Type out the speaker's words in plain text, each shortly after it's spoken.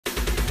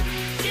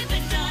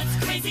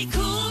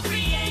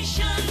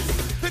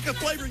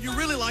flavor you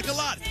really like a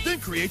lot. Then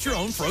create your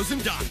own frozen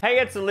dot. Hey,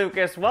 it's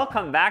Lucas.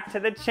 Welcome back to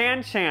the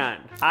Chan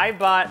Chan. I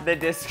bought the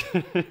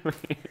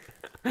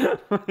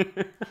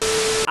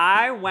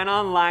I went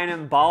online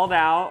and balled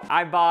out.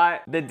 I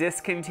bought the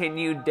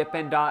discontinued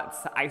Dippin' Dots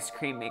ice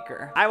cream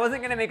maker. I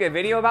wasn't gonna make a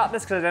video about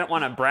this because I didn't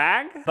want to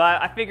brag,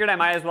 but I figured I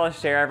might as well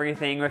share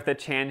everything with the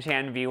Chan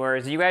Chan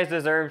viewers. You guys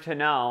deserve to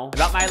know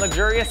about my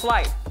luxurious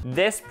life.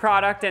 This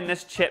product in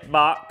this chip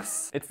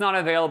box, it's not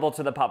available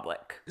to the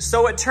public.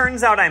 So it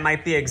turns out I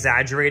might be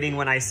exaggerating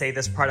when I say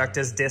this product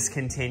is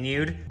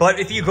discontinued, but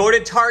if you go to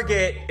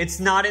Target,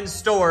 it's not in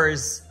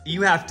stores.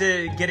 You have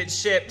to get it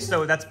shipped,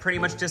 so that's pretty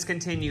much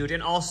discontinued.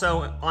 And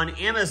also on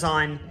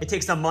Amazon, it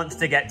takes a month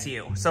to get to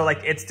you. So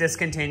like it's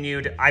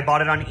discontinued. I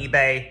bought it on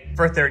eBay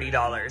for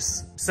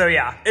 $30. So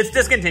yeah, it's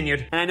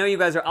discontinued. And I know you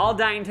guys are all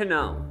dying to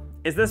know,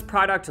 is this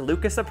product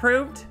Lucas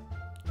approved?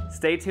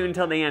 Stay tuned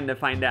till the end to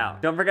find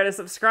out. Don't forget to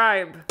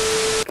subscribe.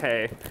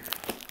 Okay.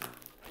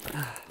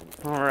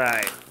 All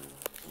right.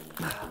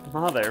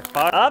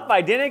 Motherfucker. Up,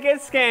 I didn't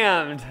get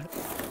scammed.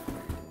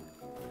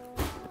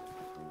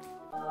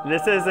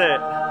 This is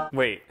it.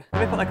 Wait,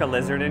 did they put like a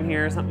lizard in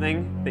here or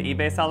something? The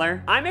eBay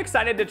seller? I'm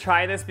excited to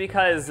try this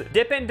because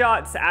Dippin'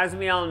 Dots, as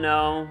we all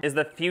know, is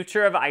the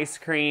future of ice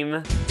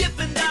cream.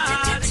 Dippin'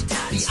 Dots,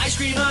 the ice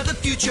cream of the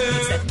future.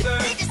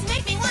 They just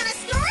make me wanna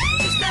scream.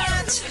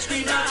 Ice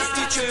cream of the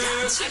future.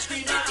 Ice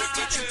cream of the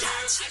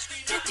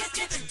future.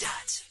 Dippin'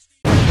 Dots.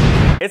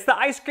 It's the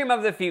ice cream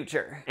of the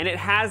future, and it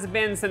has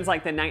been since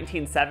like the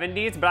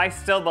 1970s, but I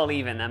still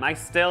believe in them. I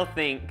still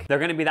think they're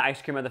gonna be the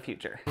ice cream of the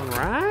future. All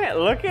right,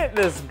 look at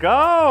this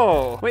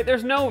go. Wait,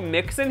 there's no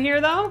mix in here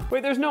though?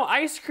 Wait, there's no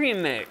ice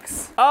cream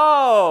mix.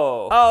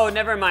 Oh,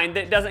 never mind.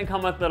 It doesn't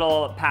come with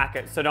little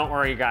packets, so don't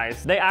worry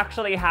guys. They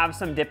actually have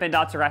some Dippin'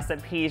 Dots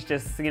recipes,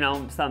 just, you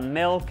know, some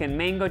milk and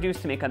mango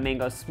juice to make a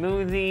mango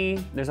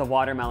smoothie. There's a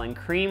watermelon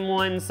cream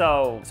one,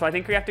 so I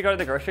think we have to go to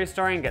the grocery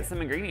store and get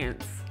some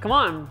ingredients. Come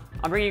on,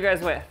 I'll bring you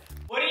guys with.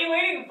 What are you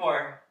waiting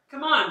for?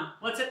 Come on,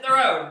 let's hit the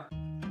road.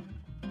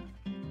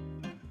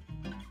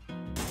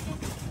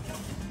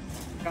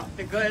 Got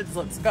the goods,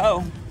 let's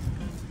go.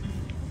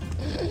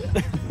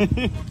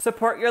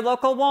 Support your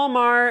local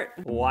Walmart.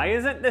 Why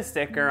isn't the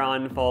sticker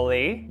on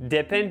fully?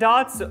 Dippin'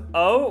 Dots,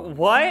 oh,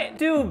 what?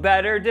 Do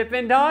better,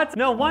 Dippin' Dots.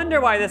 No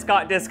wonder why this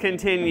got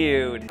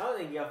discontinued. I don't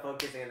think you're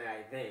focusing on the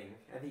right thing.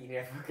 I think you need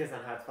to focus on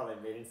how it's probably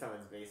made in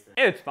someone's basement.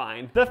 It's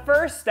fine. The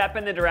first step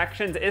in the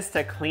directions is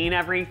to clean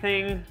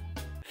everything.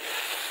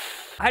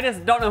 I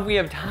just don't know if we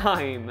have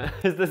time,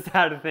 is the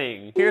sad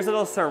thing. Here's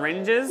little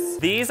syringes.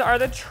 These are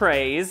the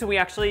trays. We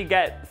actually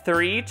get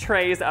 3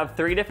 trays of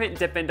 3 different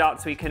Dippin'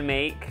 Dots we can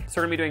make. So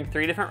we're gonna be doing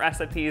 3 different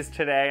recipes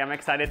today. I'm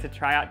excited to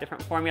try out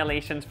different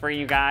formulations for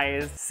you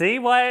guys. See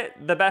what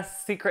the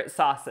best secret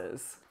sauce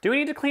is. Do we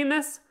need to clean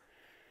this?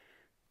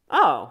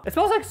 Oh, it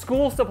smells like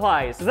school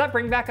supplies. Does that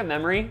bring back a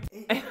memory?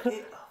 It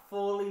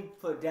fully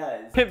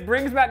does. It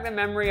brings back the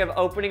memory of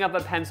opening up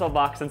a pencil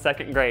box in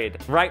 2nd grade,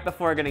 right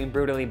before getting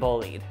brutally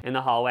bullied in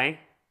the hallway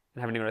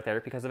and having to go to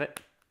therapy because of it.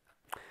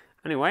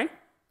 Anyway.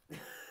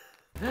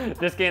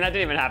 Just kidding, that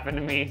didn't even happen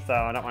to me, so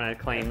I don't want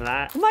to claim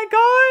that. Oh my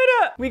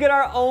God! We get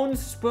our own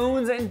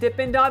spoons and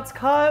Dippin' Dots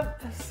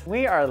cups.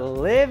 We are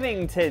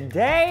living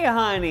today,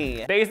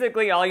 honey.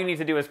 Basically, all you need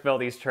to do is fill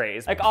these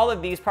trays. Like, all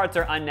of these parts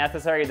are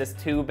unnecessary, this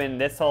tube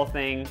and this whole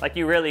thing. Like,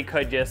 you really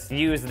could just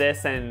use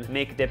this and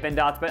make Dippin'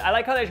 Dots, but I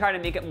like how they try to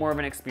make it more of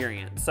an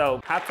experience.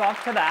 So, hats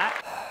off to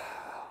that.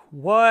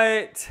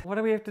 What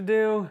do we have to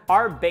do?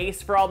 Our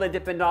base for all the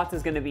Dippin' Dots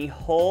is gonna be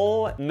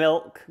whole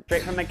milk,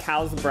 straight from the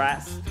cow's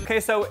breast.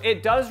 Okay, so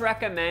it does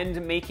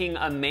recommend making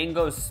a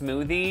mango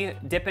smoothie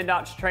Dippin'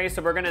 Dots tray,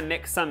 so we're gonna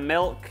mix some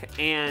milk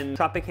and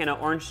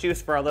Tropicana orange juice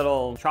for a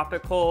little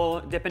tropical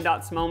Dippin'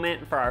 Dots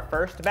moment for our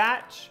first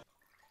batch.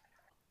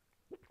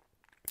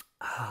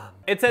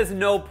 It says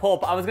no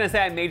pulp. I was gonna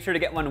say I made sure to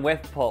get one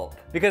with pulp,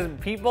 because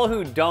people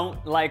who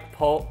don't like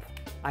pulp,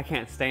 I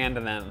can't stand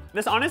them.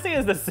 This honestly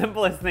is the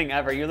simplest thing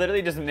ever. You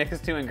literally just mix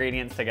 2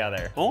 ingredients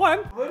together. Oh,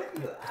 What if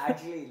you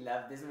actually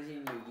love this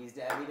machine and you used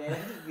it every day?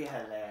 That would be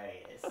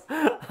hilarious.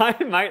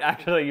 I might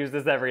actually use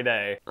this every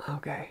day.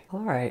 Okay, all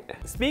right.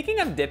 Speaking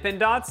of Dippin'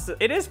 Dots,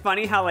 it is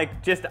funny how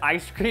like just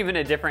ice cream in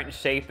a different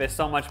shape is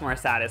so much more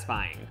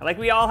satisfying. Like,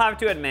 we all have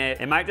to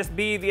admit, it might just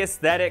be the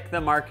aesthetic, the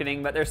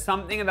marketing, but there's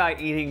something about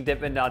eating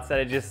Dippin' Dots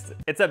that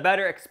it's a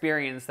better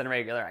experience than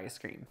regular ice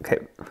cream.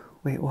 Okay,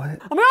 wait,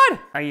 what? Oh my God,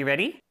 are you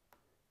ready?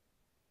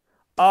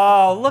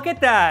 Oh, look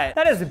at that.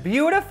 That is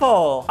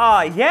beautiful.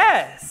 Ah,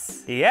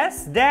 yes.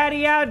 Yes,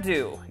 daddy, I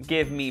do.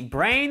 Give me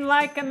brain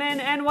like I'm in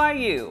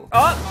NYU.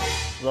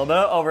 Oh, a little bit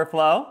of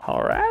overflow.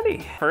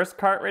 Alrighty, first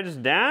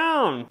cartridge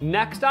down.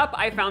 Next up,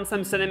 I found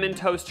some Cinnamon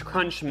Toast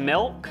Crunch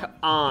milk.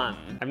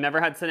 I've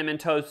never had Cinnamon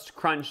Toast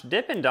Crunch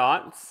Dippin'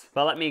 Dots,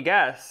 but let me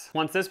guess.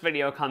 Once this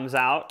video comes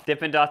out,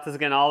 Dippin' Dots is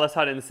gonna all of a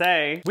sudden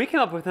say, we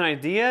came up with an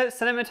idea,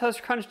 Cinnamon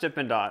Toast Crunch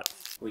Dippin'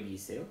 Dots. Would you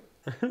sue?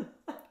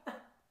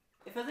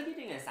 It feels like you're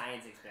doing a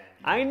science experiment.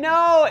 I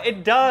know,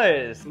 it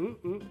does.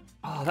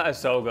 Oh, that is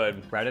so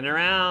good. Spreading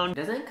around.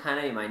 Doesn't it kind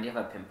of remind you of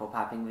a pimple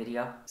popping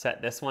video?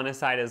 Set this one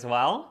aside as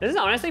well. This is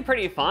honestly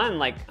pretty fun.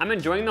 Like, I'm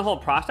enjoying the whole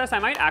process. I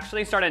might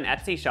actually start an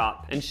Etsy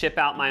shop and ship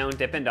out my own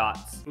Dippin'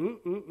 Dots.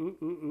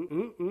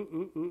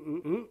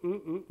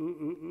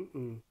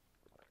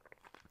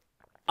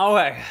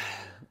 Okay.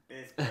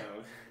 It's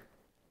gross.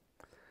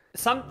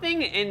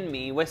 Something in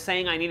me was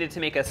saying I needed to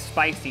make a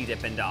spicy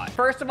Dippin' Dot.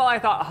 First of all, I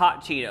thought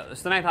hot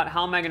Cheetos. Then I thought,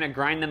 how am I gonna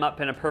grind them up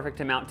in a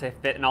perfect amount to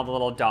fit in all the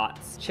little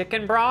dots?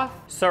 Chicken broth,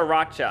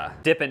 sriracha,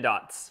 Dippin'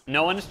 Dots.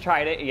 No one's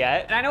tried it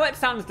yet. And I know it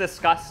sounds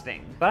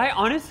disgusting, but I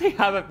honestly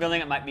have a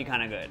feeling it might be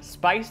kind of good.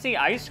 Spicy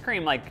ice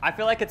cream, like, I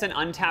feel like it's an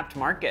untapped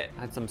market.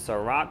 Add some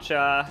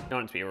sriracha. You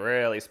want it to be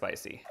really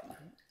spicy.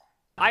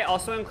 I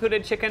also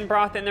included chicken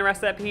broth in the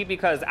recipe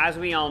because, as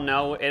we all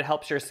know, it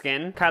helps your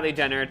skin. Kylie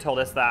Jenner told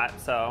us that,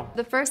 so.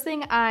 The first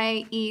thing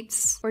I eat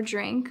or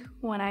drink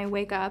when I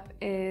wake up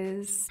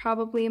is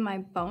probably my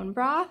bone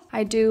broth.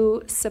 I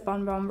do sip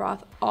on bone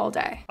broth all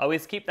day.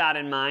 Always keep that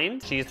in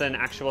mind. She's an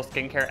actual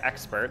skincare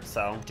expert,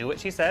 so do what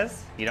she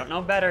says. You don't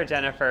know better,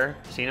 Jennifer.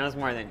 She knows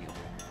more than you.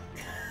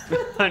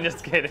 I'm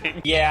just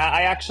kidding. Yeah,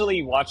 I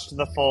actually watched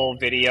the full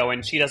video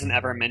and she doesn't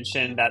ever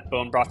mention that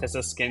bone broth is a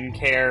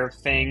skincare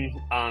thing.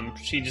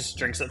 She just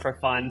drinks it for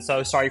fun.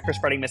 So sorry for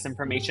spreading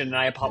misinformation and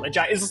I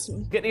apologize.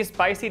 Get these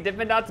spicy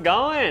Dippin' Dots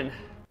going.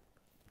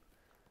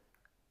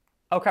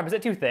 Oh crap, is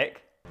it too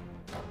thick?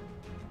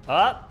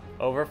 Up,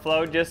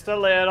 overflowed just a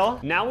little.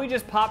 Now we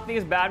just pop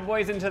these bad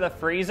boys into the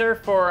freezer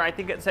for, I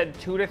think it said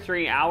 2 to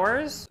 3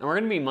 hours. And we're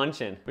gonna be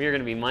munching. We are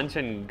gonna be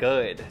munching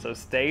good. So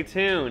stay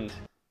tuned.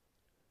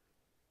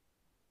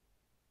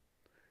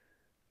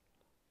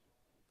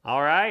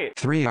 All right.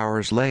 3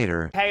 hours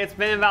later. Hey, it's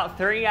been about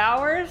 3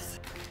 hours.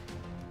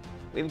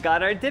 We've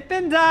got our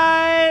Dippin'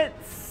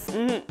 Dots.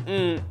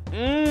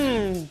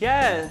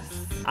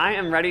 Yes. I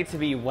am ready to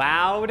be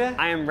wowed.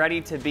 I am ready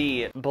to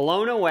be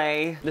blown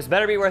away. This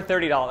better be worth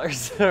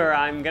 $30 or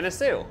I'm gonna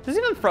sue. Is this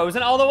even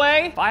frozen all the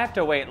way? If I have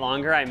to wait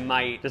longer, I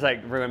might just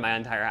like ruin my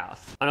entire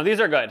house. Oh no, these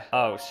are good.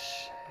 Oh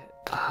shit.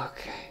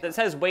 Okay. It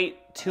says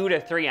wait 2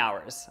 to 3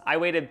 hours. I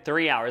waited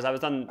 3 hours.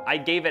 I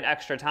gave it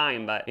extra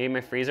time, but maybe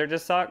my freezer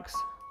just sucks.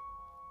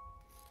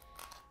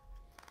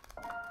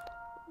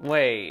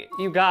 Wait,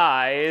 you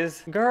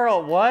guys.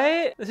 Girl,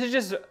 what? This is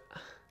just...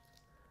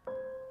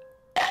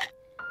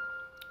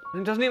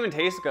 It doesn't even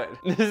taste good.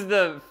 This is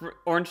the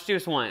orange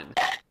juice one.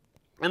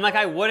 And like,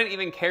 I wouldn't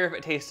even care if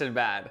it tasted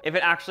bad, if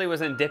it actually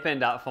was in Dippin'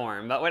 Dot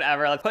form, but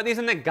whatever. Let's put these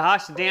in the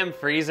gosh damn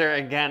freezer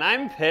again.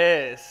 I'm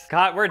pissed.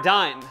 God, we're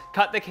done.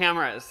 Cut the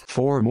cameras.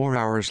 4 more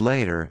hours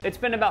later. It's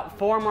been about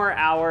 4 more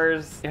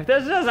hours. If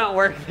this doesn't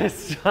work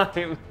this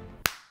time,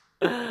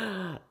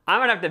 I'm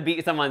gonna have to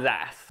beat someone's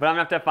ass, but I'm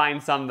gonna have to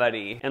find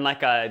somebody in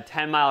like a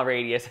 10-mile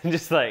radius and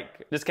just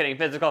kidding.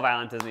 Physical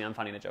violence isn't even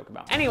funny to joke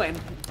about. Anyway,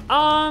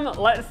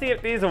 let's see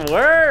if these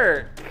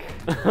work.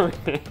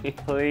 Okay,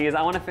 please,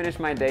 I wanna finish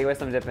my day with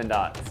some Dippin'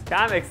 Dots.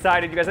 I'm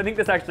excited, you guys. I think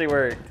this actually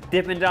worked.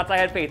 Dippin' Dots, I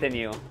had faith in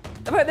you.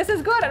 But this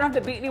is good, I don't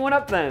have to beat anyone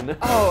up then.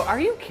 Oh, are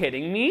you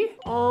kidding me?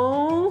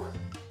 Oh.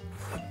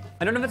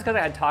 I don't know if it's because I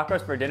had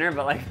tacos for dinner,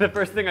 but like the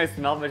first thing I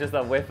smelled was just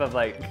a whiff of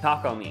like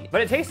taco meat. But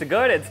it tasted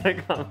good. It's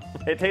like,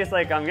 it tastes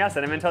like, yeah,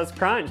 Cinnamon Toast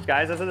Crunch.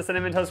 Guys, this is the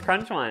Cinnamon Toast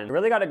Crunch one.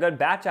 Really got a good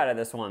batch out of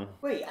this one.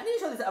 Wait, I need to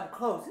show this up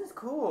close. This is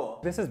cool.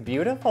 This is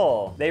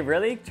beautiful. They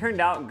really turned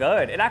out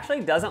good. It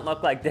actually doesn't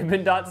look like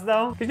Dippin' Dots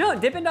though. Because you know,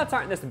 Dippin' Dots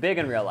aren't this big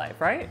in real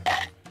life, right?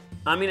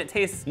 I mean, it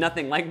tastes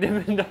nothing like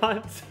Dippin'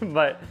 Dots,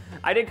 but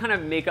I did kind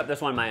of make up this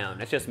one my own.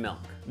 It's just milk,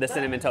 the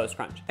Cinnamon Toast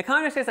Crunch. It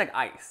kind of tastes like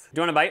ice.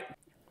 Do you want a bite?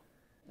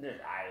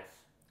 There's ice.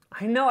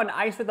 I know, an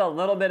ice with a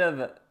little bit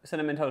of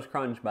Cinnamon Toast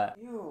Crunch, but...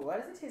 Ew, why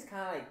does it taste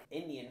kind of like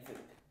Indian food?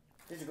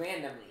 Just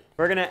randomly.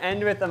 We're gonna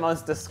end with the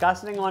most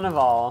disgusting one of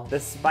all, the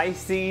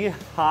spicy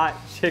hot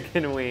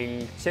chicken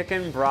wing,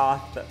 chicken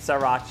broth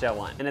sriracha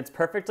one. And it's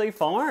perfectly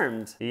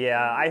formed.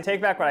 Yeah, I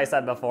take back what I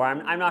said before.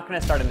 I'm not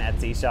gonna start an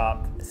Etsy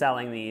shop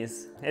selling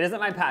these. It isn't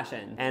my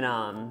passion. And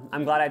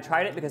I'm glad I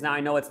tried it because now I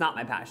know it's not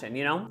my passion,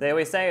 you know? They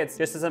always say it's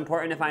just as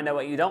important to find out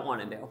what you don't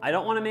wanna do. I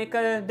don't wanna make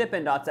a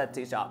Dippin' Dots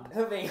Etsy shop.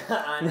 Moving on,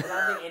 I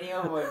don't think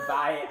anyone would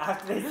buy it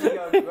after they see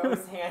your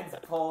gross hands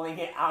pulling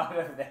it out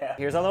of there.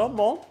 Here's a little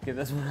bowl. Give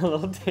this one a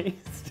little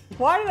taste.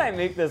 Why did I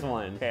make this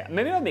one? Okay,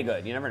 maybe it'll be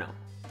good, you never know.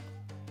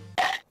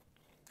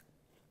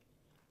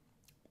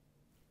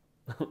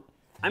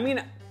 I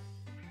mean,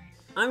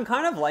 I'm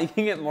kind of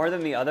liking it more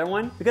than the other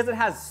one because it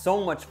has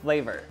so much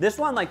flavor. This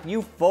one, like,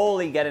 you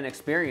fully get an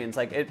experience.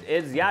 Like, it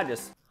is, yeah,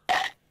 just...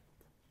 I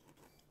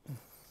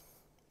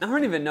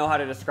don't even know how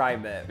to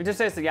describe it. It just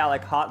tastes, yeah,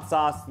 like hot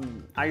sauce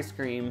and ice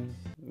cream.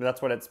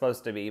 That's what it's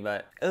supposed to be,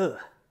 but ugh.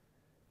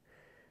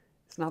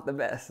 It's not the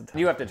best.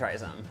 You have to try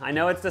some. I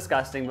know it's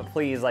disgusting, but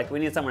please, like, we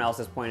need someone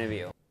else's point of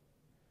view.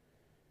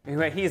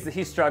 Wait,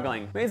 he's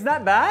struggling. Wait, is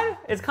that bad?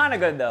 It's kind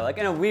of good though, like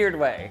in a weird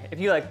way. If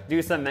you like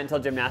do some mental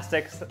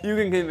gymnastics, you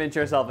can convince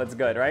yourself it's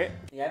good, right?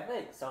 Yeah, I feel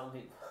like some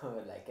people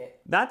would like it.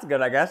 That's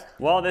good, I guess.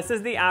 Well, this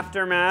is the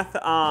aftermath.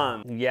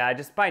 Yeah,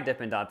 just buy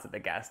Dippin' Dots at the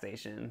gas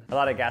station. A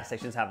lot of gas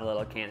stations have a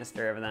little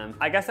canister of them.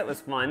 I guess it was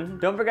fun.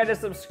 Don't forget to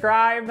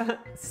subscribe,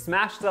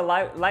 smash the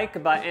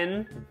like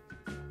button,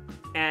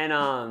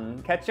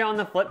 and catch you on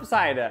the flip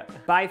side.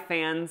 Bye,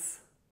 fans.